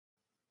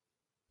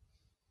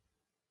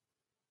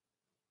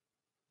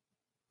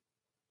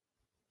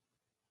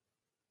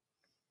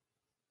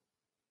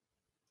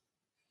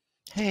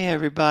Hey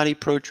everybody,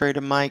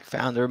 ProTrader Mike,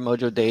 founder of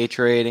MOJO Day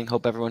Trading.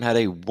 Hope everyone had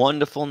a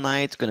wonderful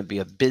night. It's going to be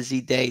a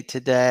busy day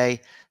today.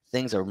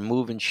 Things are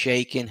moving,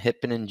 shaking,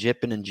 hipping and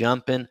jipping and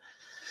jumping.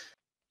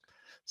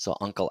 So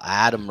Uncle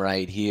Adam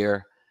right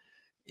here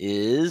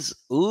is,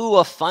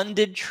 a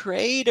funded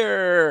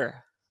trader.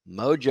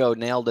 MOJO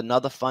nailed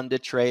another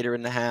funded trader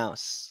in the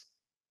house.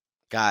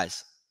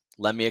 Guys,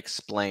 let me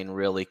explain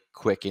really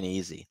quick and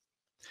easy.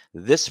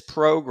 This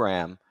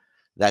program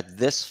that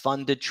this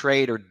funded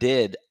trader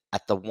did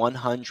at the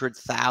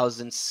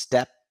 100,000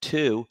 step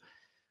 2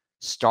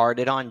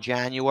 started on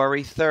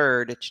January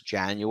 3rd. It's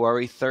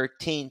January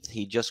 13th.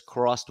 He just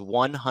crossed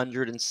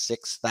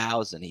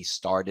 106,000. He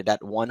started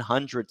at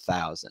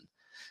 100,000.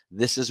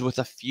 This is with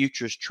a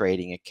futures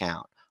trading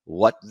account.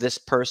 What this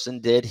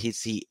person did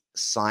is he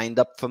signed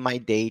up for my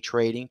day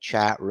trading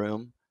chat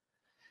room,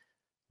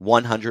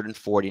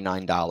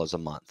 $149 a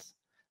month.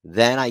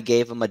 Then I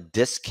gave him a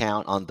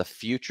discount on the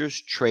futures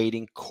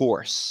trading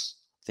course.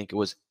 I think it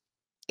was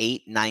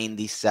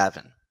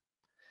 $897.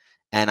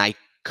 And I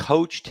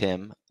coached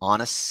him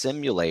on a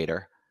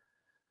simulator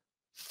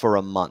for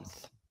a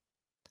month.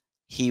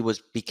 He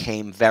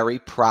became very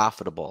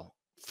profitable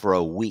for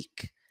a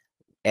week.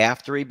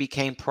 After he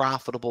became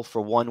profitable for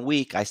 1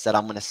 week, I said,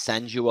 I'm going to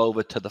send you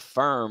over to the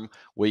firm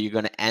where you're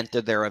going to enter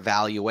their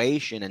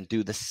evaluation and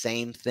do the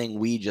same thing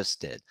we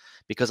just did.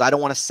 Because I don't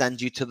want to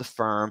send you to the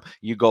firm,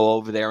 you go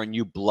over there and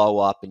you blow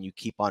up and you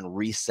keep on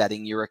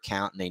resetting your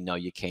account and they know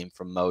you came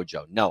from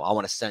Mojo. No, I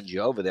want to send you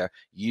over there.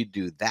 You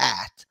do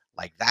that,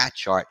 like that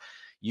chart.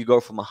 You go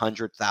from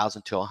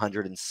 100,000 to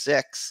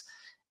 106.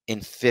 In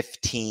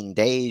 15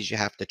 days you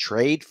have to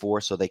trade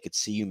for, so they could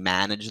see you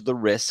manage the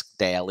risk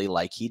daily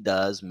like he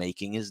does,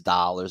 making his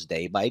dollars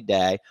day by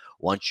day.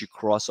 Once you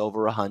cross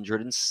over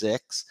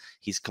 106,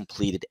 he's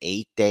completed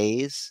 8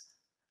 days.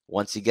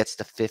 Once he gets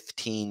to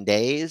 15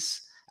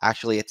 days,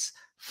 actually it's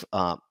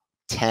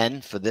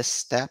 10 for this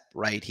step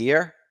right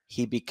here,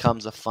 he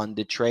becomes a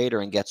funded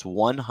trader and gets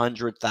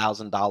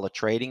 $100,000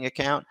 trading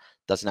account.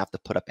 Doesn't have to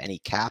put up any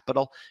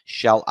capital.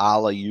 Shall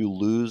Allah you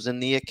lose in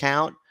the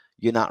account,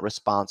 you're not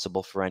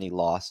responsible for any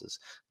losses.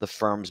 The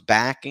firm's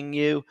backing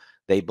you.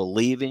 They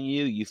believe in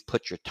you. You've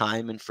put your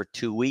time in for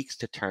 2 weeks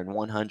to turn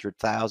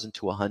 100,000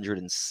 to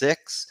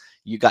 106.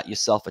 You got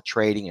yourself a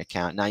trading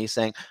account. Now you're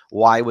saying,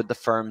 why would the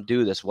firm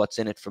do this? What's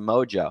in it for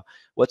Mojo?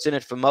 What's in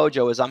it for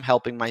Mojo is I'm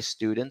helping my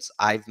students.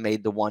 I've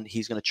made the one,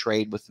 he's going to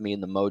trade with me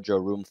in the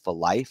Mojo room for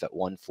life at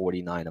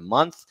 $149 a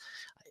month.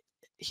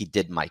 He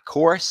did my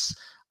course.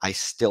 I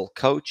still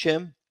coach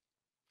him.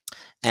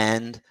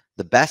 And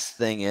the best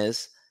thing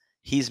is,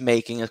 he's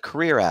making a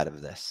career out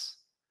of this.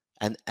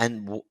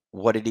 And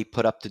what did he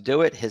put up to do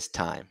it? His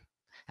time.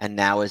 And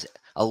now is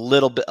a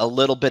little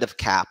bit of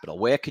capital.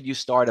 Where could you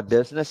start a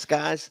business,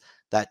 guys,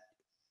 that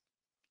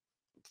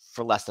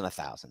for less than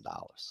 $1,000,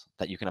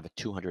 that you can have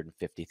a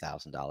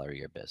 $250,000 a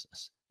year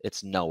business?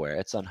 It's nowhere.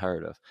 It's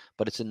unheard of.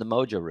 But it's in the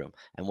Mojo room.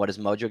 And what does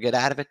Mojo get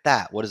out of it?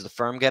 That. What does the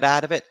firm get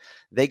out of it?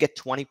 They get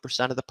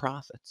 20% of the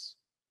profits.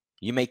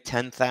 You make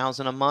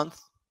 $10,000 a month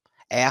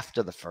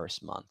after the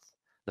first month.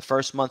 The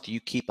first month, you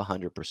keep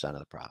 100% of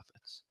the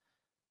profits.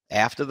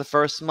 After the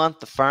first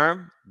month, the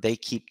firm, they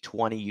keep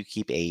 20, you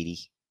keep 80.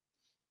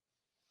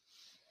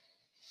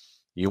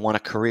 You want a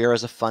career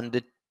as a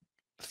funded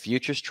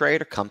futures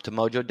trader? Come to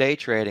MOJO Day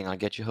Trading. I'll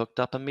get you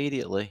hooked up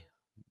immediately.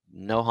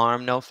 No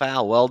harm, no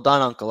foul. Well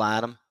done, Uncle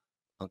Adam.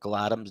 Uncle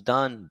Adam's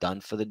done.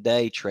 Done for the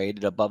day.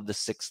 Traded above the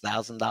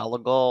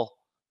 $6,000 goal.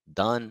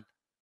 Done.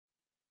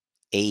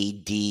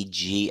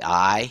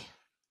 ADGI.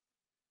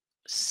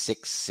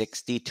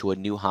 660 to a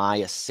new high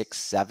of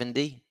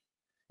 670.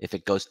 If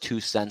it goes 2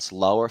 cents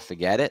lower,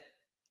 forget it.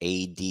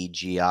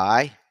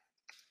 ADGI.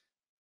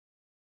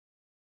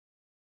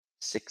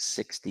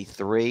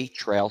 663,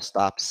 trail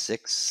stop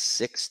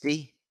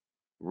 660,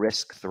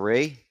 risk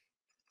 3.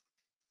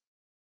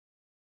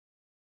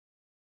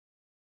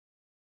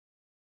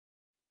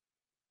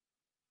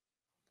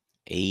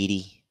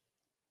 $80,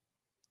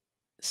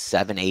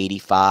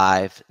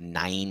 $785,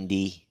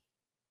 $90,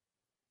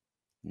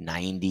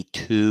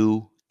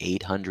 $92,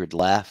 $800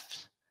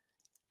 left.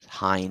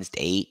 Heinz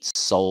 8,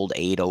 sold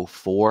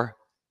 $804.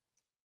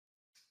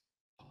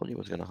 Told you it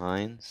was going to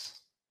Heinz.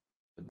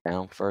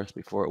 Down first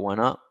before it went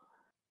up.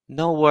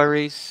 No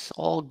worries,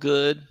 all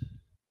good.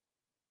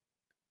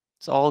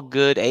 It's all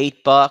good.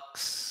 $8,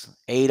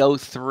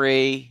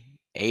 $803,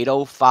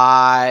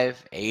 $805,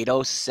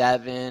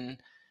 $807.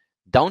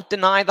 Don't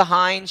deny the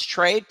Heinz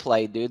trade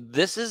play, dude.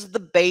 This is the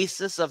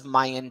basis of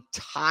my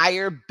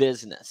entire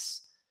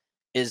business,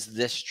 is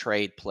this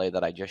trade play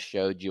that I just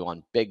showed you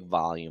on big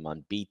volume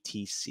on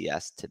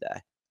BTCS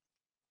today.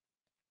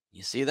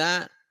 You see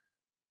that?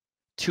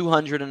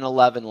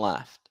 211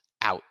 left.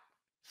 Out.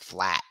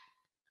 Flat.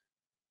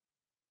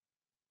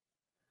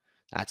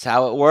 That's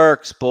how it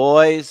works,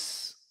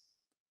 boys.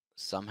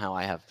 Somehow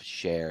I have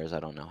shares. I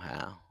don't know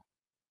how.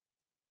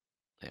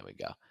 There we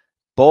go.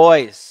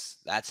 Boys,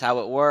 that's how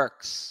it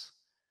works.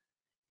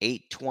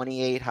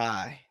 828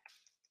 high.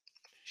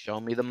 Show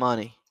me the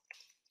money.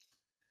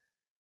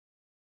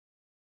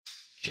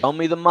 Show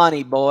me the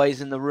money, boys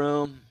in the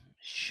room.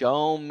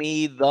 Show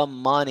me the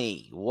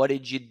money. What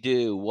did you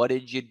do? What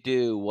did you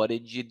do? What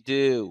did you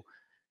do?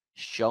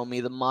 Show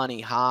me the money.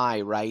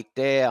 High right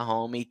there,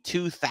 homie.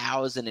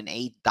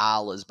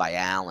 $2,008 by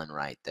Allen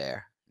right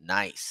there.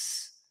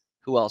 Nice.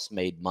 Who else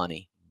made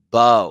money?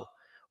 Bo.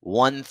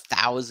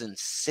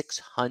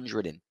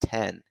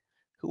 1,610.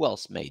 Who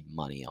else made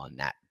money on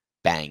that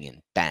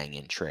banging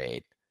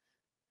trade?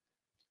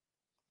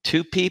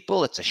 2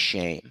 people? It's a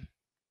shame.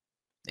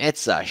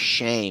 It's a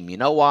shame. You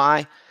know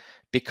why?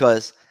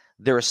 Because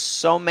there are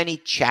so many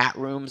chat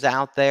rooms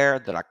out there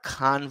that are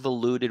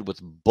convoluted with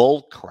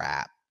bull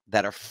crap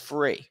that are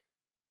free.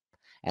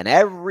 And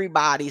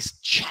everybody's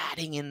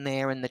chatting in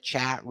there in the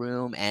chat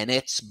room, and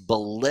it's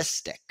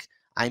ballistic.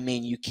 I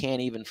mean, you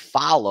can't even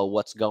follow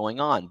what's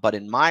going on. But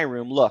in my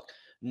room, look,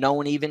 no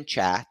one even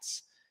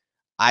chats.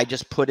 I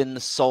just put in the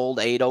sold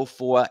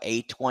 804,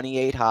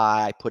 828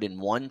 high. I put in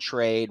one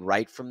trade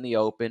right from the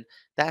open.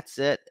 That's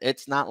it.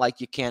 It's not like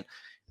you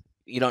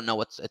don't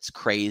know it's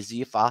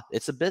crazy.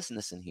 It's a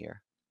business in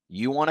here.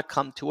 You want to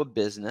come to a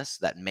business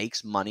that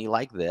makes money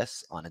like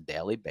this on a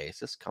daily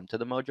basis, come to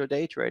the MOJO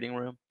Day Trading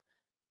Room.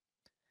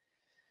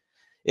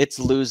 It's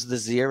lose the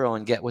zero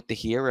and get with the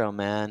hero,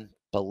 man.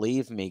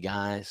 Believe me,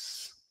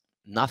 guys.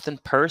 Nothing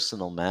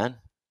personal, man.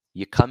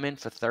 You come in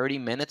for 30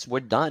 minutes, we're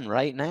done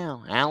right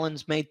now.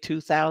 Allen's made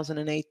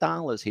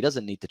 $2,008. He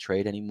doesn't need to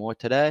trade anymore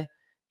today.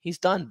 He's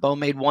done. Bo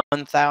made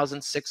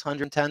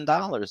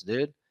 $1,610,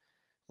 dude.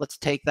 Let's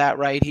take that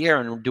right here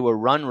and do a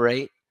run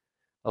rate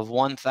of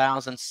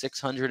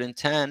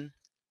 1,610.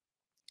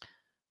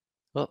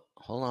 Oh,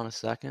 hold on a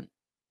second.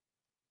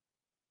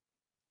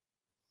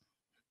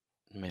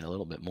 Made a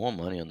little bit more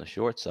money on the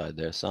short side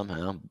there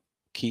somehow.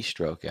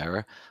 Keystroke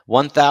error.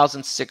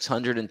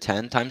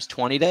 1,610 times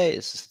 20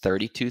 days is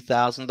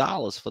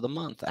 $32,000 for the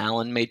month.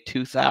 Allen made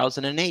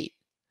 2,008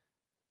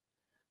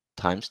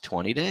 times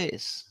 20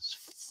 days.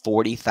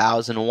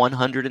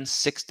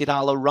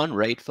 $40,160 run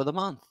rate for the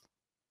month.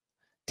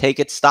 Take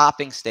it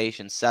stopping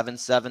station,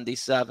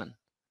 777.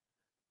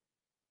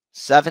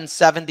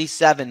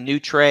 777, new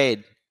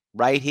trade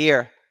right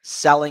here.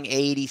 Selling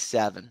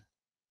 87.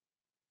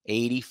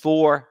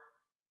 84.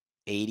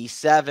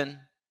 87.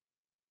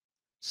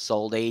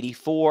 Sold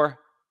 84.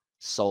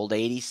 Sold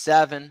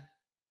 87.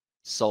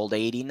 Sold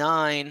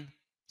 89.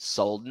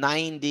 Sold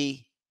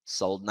 90.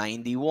 Sold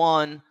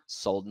 91.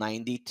 Sold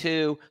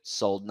 92.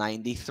 Sold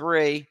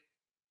 93.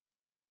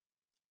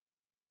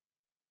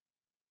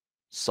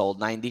 Sold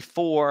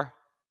 94.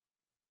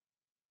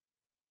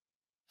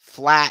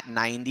 Flat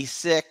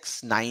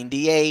 96,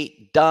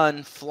 98,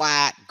 done,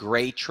 flat,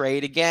 great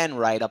trade again,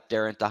 right up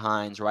there into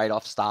Hines, right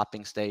off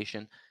stopping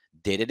station.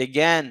 Did it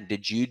again.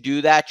 Did you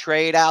do that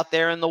trade out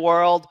there in the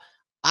world?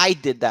 I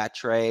did that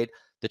trade.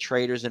 The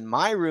traders in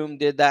my room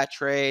did that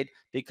trade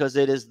because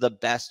it is the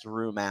best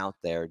room out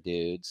there,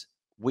 dudes.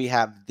 We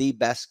have the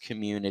best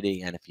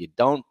community, and if you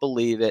don't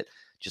believe it,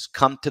 just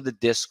come to the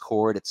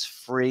Discord. It's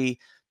free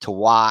to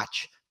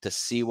watch, to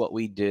see what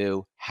we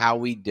do, how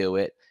we do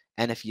it,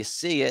 and if you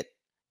see it,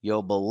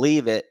 you'll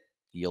believe it,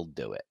 you'll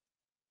do it.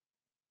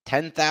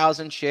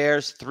 10,000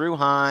 shares through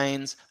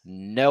Hines,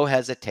 no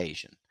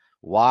hesitation.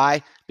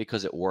 Why?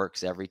 Because it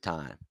works every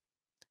time.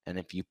 And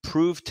if you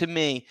prove to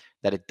me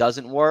that it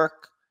doesn't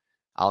work,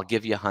 I'll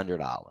give you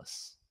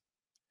 $100.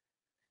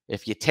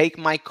 If you take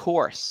my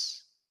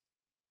course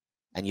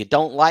and you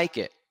don't like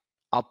it,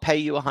 I'll pay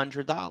you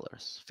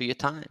 $100 for your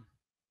time.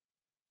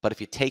 But if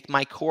you take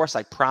my course,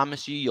 I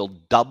promise you, you'll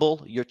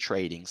double your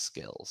trading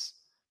skills.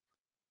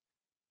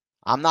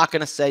 I'm not going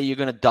to say you're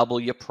going to double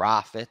your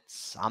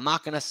profits. I'm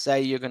not going to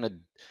say you're going to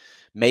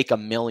make $1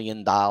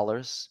 million.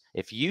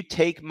 If you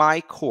take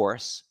my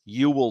course,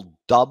 you will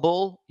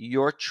double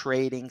your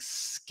trading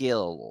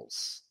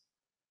skills.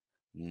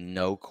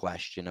 No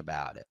question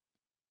about it.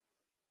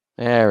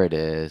 There it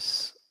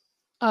is.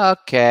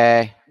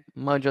 Okay.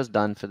 Mojo's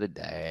done for the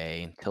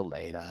day. Until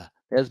later.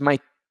 There's my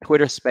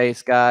Twitter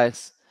space,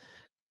 guys.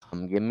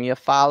 Come give me a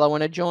follow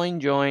and a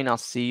join. I'll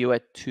see you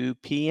at 2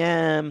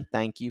 p.m.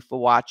 Thank you for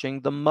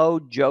watching the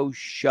Mojo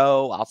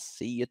Show. I'll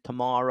see you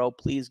tomorrow.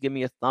 Please give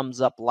me a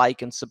thumbs up,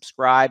 like, and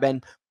subscribe.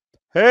 And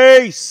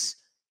peace.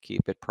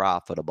 Keep it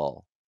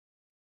profitable.